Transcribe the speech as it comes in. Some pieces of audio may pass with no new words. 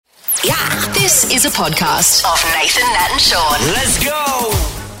Yeah. This is a podcast of Nathan, Nat and Shaun. Let's go!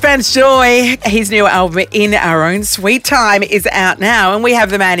 Vance Joy, his new album In Our Own Sweet Time is out now, and we have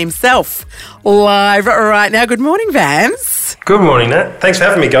the man himself live right now. Good morning, Vance. Good morning, Nat. Thanks for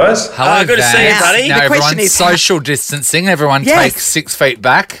having me, guys. Hello, good to see you, buddy. Now The question everyone's is- social distancing. Everyone Yes. takes 6 feet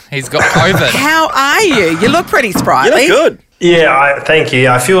back. He's got COVID. How are you? You look pretty You sprightly. look good. Yeah, thank you.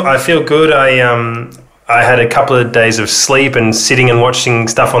 I feel good. I had a couple of days of sleep and sitting and watching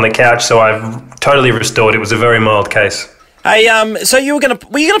stuff on the couch, so I've totally restored. It was a very mild case. Hey, so were you gonna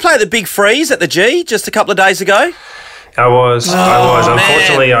play at the Big Freeze at the G just a couple of days ago? I was. man.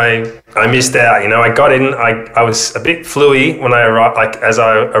 Unfortunately, I missed out. You know, I got in. I was a bit fluey when I arrived. Like as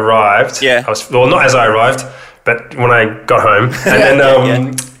I arrived. Yeah. Not as I arrived, but when I got home.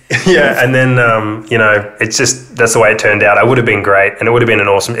 And then you know, it's just that's the way it turned out. I would have been great, and it would have been an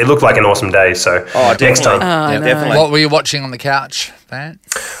awesome. It looked like an awesome day. So next time. Oh, no. Definitely. What were you watching on the couch, Vance?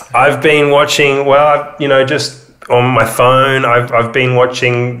 I've been watching. Just on my phone. I've been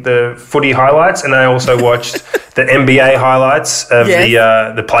watching the footy highlights, and I also watched the NBA highlights of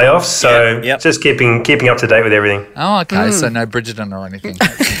the playoffs. So just keeping up to date with everything. Oh, okay. So no Bridgerton or anything.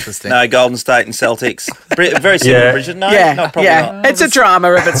 That's interesting. No, Golden State and Celtics. Very similar, Yeah. Bridget. No, Yeah, no, probably not. It's a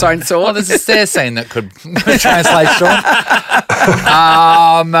drama of its own Oh, sort. there's a stair scene that could translate, Shaun.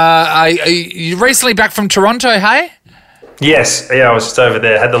 You recently back from Toronto, hey? Yes, I was just over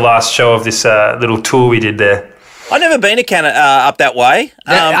there. Had the last show of this little tour we did there. I've never been to Canada up that way.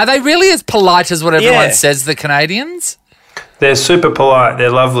 Are they really as polite as what everyone Yeah. says, the Canadians? They're super polite. They're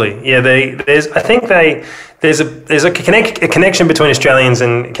lovely. Yeah, there's a connection between Australians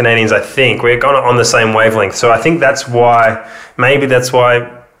and Canadians. I think we're kind of on the same wavelength. So I think that's why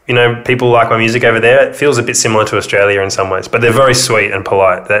you know people like my music over there. It feels a bit similar to Australia in some ways, but they're very sweet and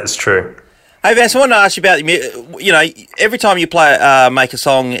polite. That's true. Hey, Vance, I want to ask you about, you know, every time you make a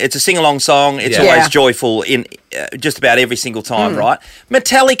song, it's a sing-along song. It's Yeah. always joyful in just about every single time, right?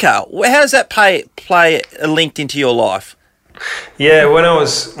 Metallica, how does that play linked into your life? Yeah, when I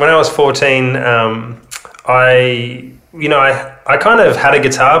was 14, I kind of had a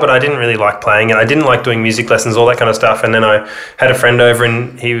guitar, but I didn't really like playing it. I didn't like doing music lessons, all that kind of stuff. And then I had a friend over,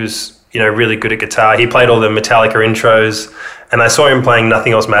 and he was, really good at guitar. He played all the Metallica intros, and I saw him playing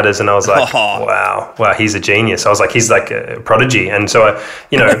Nothing Else Matters, and I was like, wow, he's a genius. I was like, he's like a prodigy. And so,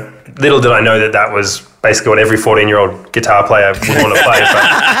 little did I know that was basically what every 14-year-old guitar player would want to play.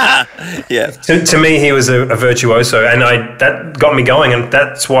 But Yeah. to me, he was a virtuoso, and that got me going, and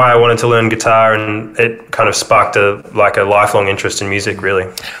that's why I wanted to learn guitar, and it kind of sparked a lifelong interest in music, really.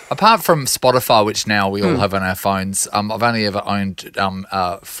 Apart from Spotify, which now we all have on our phones, I've only ever owned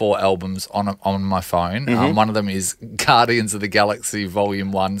 4 albums on my phone. One of them is Guardians of the Galaxy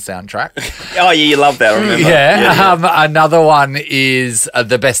Volume 1 soundtrack. Oh, yeah, you love that, I remember. Yeah. Another one is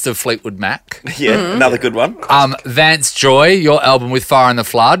The Best of Fleetwood Mac. Yeah, another good one. Vance Joy, your album with Fire and the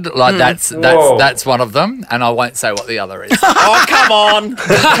Flood, like that's one of them, and I won't say what the other is. Oh, come on.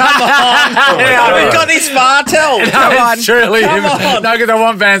 Come on. We've got this far, tell. It's truly Come him. on. No, because I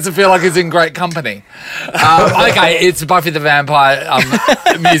want Vance to feel like he's in great company. Okay, it's Buffy the Vampire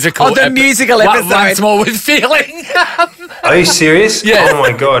musical. Oh, the musical episode. Once more with feeling. Are you serious? Yeah. Oh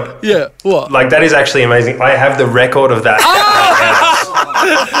my God. Yeah, what? Like, that is actually amazing. I have the record of that.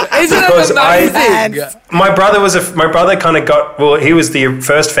 Isn't Because it amazing? My brother kind of he was the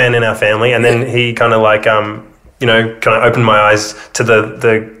first fan in our family, and then he kind of opened my eyes to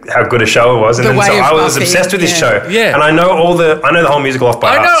the how good a show it was, and The then way so of I was Buffy, obsessed with this show. Yeah. And I know the whole musical off by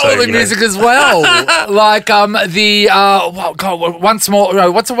I heart. know all so, the music as well. Like once more.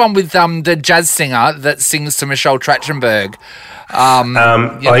 No, what's the one with the jazz singer that sings to Michelle Trachtenberg?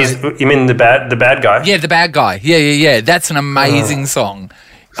 You mean the bad guy? Yeah, the bad guy. Yeah. That's an amazing song.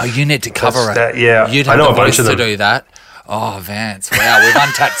 Oh, you need to cover it. That, yeah. You'd I have know the a bunch voice of to them. do that. Oh, Vance! Wow, we've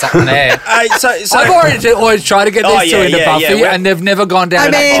untapped something there. Hey, so I've always tried to get these two into Buffy, and they've never gone down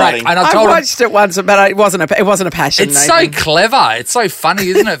that track. And I told them, watched it once, but it wasn't a passion. it's Nathan. so clever. It's so funny,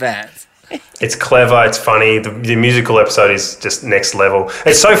 isn't it, Vance? It's clever. It's funny. The musical episode is just next level.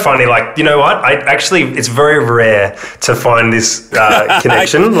 It's so funny. Like, you know what? It's very rare to find this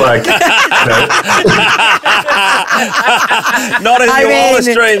connection. Like, not in your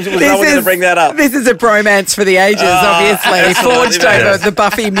wildest dreams was no one going to bring that up. This is a bromance for the ages, obviously, forged over the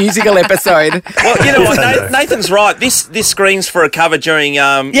Buffy musical episode. Well, you know what? Nathan's right. This screams for a cover during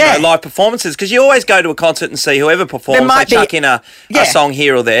live performances, because you always go to a concert and see whoever performs. They chuck in a song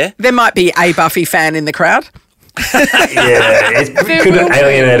here or there. There might be a Buffy fan in the crowd. It could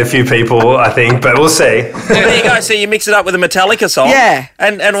alienate a few people, I think, but we'll see. Well, there you go. So you mix it up with a Metallica song. Yeah.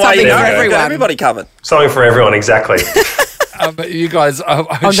 And Something away you go. for everyone. Got everybody covered. Something for everyone, exactly. You guys.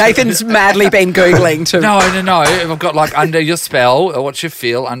 Nathan's madly been Googling too. No. I've got like under your spell, or what you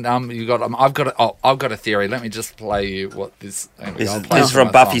feel, and you got. I've got a theory. Let me just play you what this. This is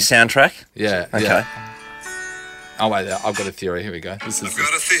from Buffy soundtrack. Yeah. Okay. Yeah. Oh wait, I've got a theory. Here we go. This is. I've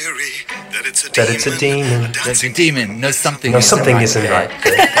got a theory that it's a demon. That's a demon. No, something isn't right.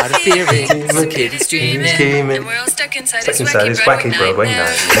 Got a theory. The kid is dreaming. And we're all stuck inside his wacky Broadway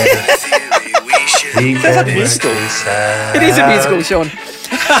night. That's a musical. It is a musical, Shaun.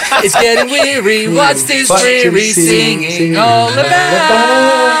 It's getting weary. What's this dreary singing all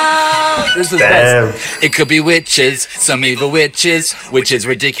about? This is best. It could be witches, some evil witches, which is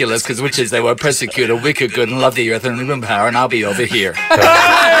ridiculous because witches, they were persecuted, wicked, good, and love the earth and even power, and I'll be over here.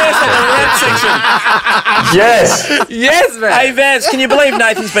 Yes. Yes, man. Hey, Vance, can you believe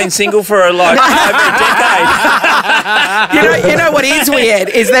Nathan's been single for over a decade? You know what is weird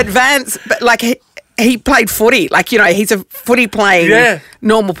is that Vance, like, he played footy. Like, he's a footy playing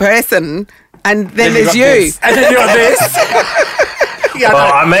normal person, and then there's you. And then you're this.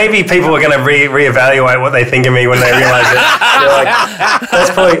 Well, maybe people are going to reevaluate what they think of me when they realise it. They're like, that's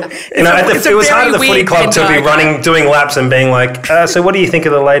probably, it was hard at the footy club to be doing laps and being like, so what do you think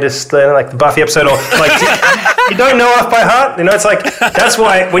of the latest, like the Buffy episode? Or like, you don't know off by heart. It's like, that's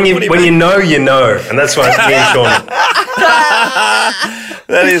why when you know, and that's why me and Shaun.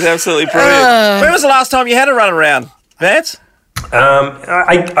 That is absolutely brilliant. When was the last time you had a run around, Vance?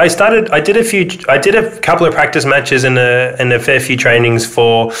 I did a couple of practice matches and a fair few trainings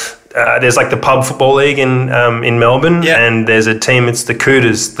for there's like the pub football league in Melbourne, and there's a team, it's the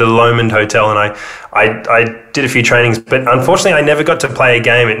Cooters, the Lomond Hotel, and I did a few trainings, but unfortunately I never got to play a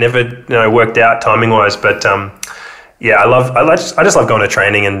game. It never worked out timing wise, but I just love going to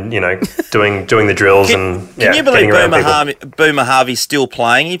training and doing the drills. Can you believe Boomer Harvey's still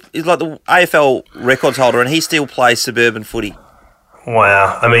playing? He's like the AFL records holder, and he still plays suburban footy.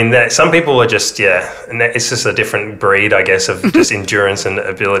 Wow. I mean, some people are just, and it's just a different breed, I guess, of just endurance and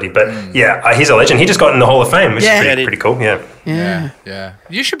ability. But he's a legend. He just got in the Hall of Fame, which is pretty cool. Yeah.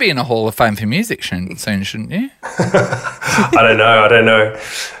 You should be in a Hall of Fame for music soon, shouldn't you? I don't know.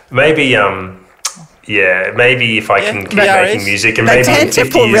 Maybe, maybe if I can keep making music and maybe in 50 years' time. They tend to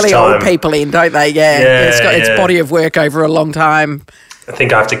put really old people in, don't they? Yeah. It's got its body of work over a long time. I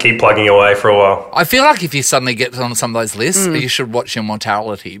think I have to keep plugging away for a while. I feel like if you suddenly get on some of those lists, you should watch your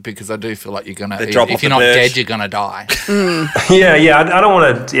mortality, because I do feel like you're going to, if you're not dead, you're going to die. I don't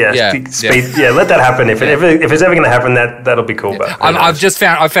want to, let that happen. If it's ever going to happen, that'll be cool. But I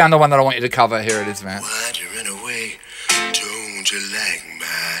found the one that I want you to cover. Here it is, man. Wandering away, don't you like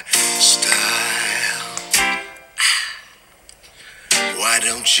my style? Why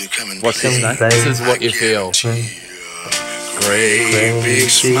don't you come and What's his name? This is what you feel. Great big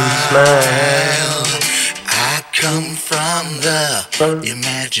smile. I come from the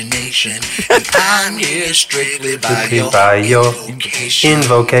imagination, and I'm here strictly by your invocation.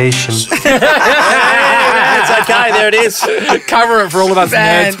 It's okay, there it is. Cover it for all of us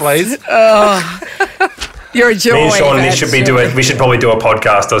nerds, please. You're a joy. Me and Shaun we should probably do a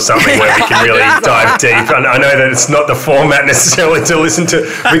podcast or something where we can really dive deep. I know that it's not the format necessarily to listen to.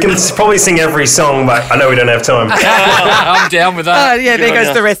 We can probably sing every song, but I know we don't have time. I'm down with that. There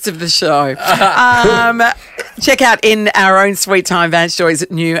goes the rest of the show. Check out In Our Own Sweet Time, Vance Joy's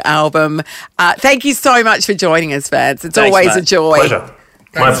new album. Thank you so much for joining us, Vance. It's always a joy. Pleasure.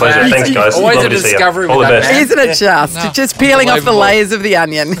 My pleasure. Thanks, guys. Always a discovery. All the best. Isn't it just peeling off the layers of the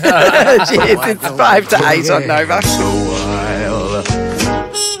onion? Cheers. It's 5 to 8 on Nova.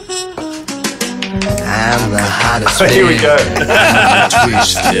 I'm the hottest. Here we go. That's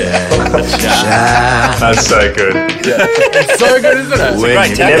so good. It's so good, isn't it?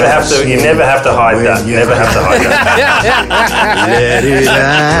 You never have to hide that. Never have to hide that. Let it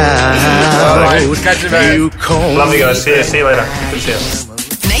out. Catch you, man. Love you guys. See you later. Good to see you.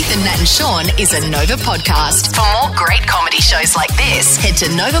 Nathan, Nat and Shaun is a Nova podcast. For more great comedy shows like this, head to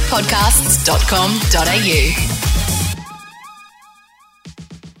novapodcasts.com.au.